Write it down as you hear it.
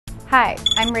Hi,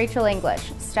 I'm Rachel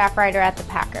English, staff writer at The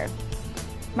Packer.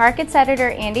 Markets editor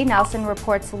Andy Nelson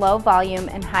reports low volume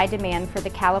and high demand for the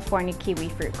California kiwi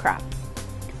fruit crop.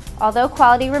 Although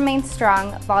quality remains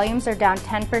strong, volumes are down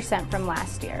 10% from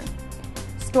last year.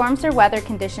 Storms or weather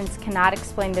conditions cannot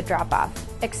explain the drop-off,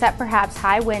 except perhaps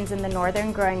high winds in the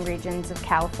northern growing regions of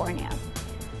California.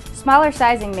 Smaller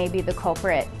sizing may be the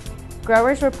culprit.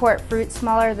 Growers report fruit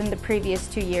smaller than the previous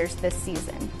 2 years this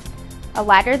season. A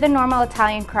lighter than normal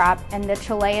Italian crop and the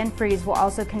Chilean freeze will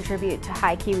also contribute to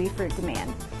high kiwi fruit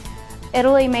demand.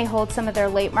 Italy may hold some of their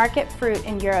late market fruit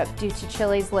in Europe due to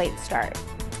Chile's late start.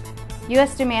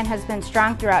 U.S. demand has been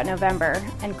strong throughout November,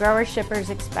 and grower shippers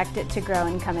expect it to grow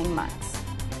in coming months.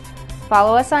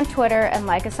 Follow us on Twitter and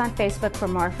like us on Facebook for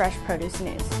more fresh produce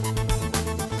news.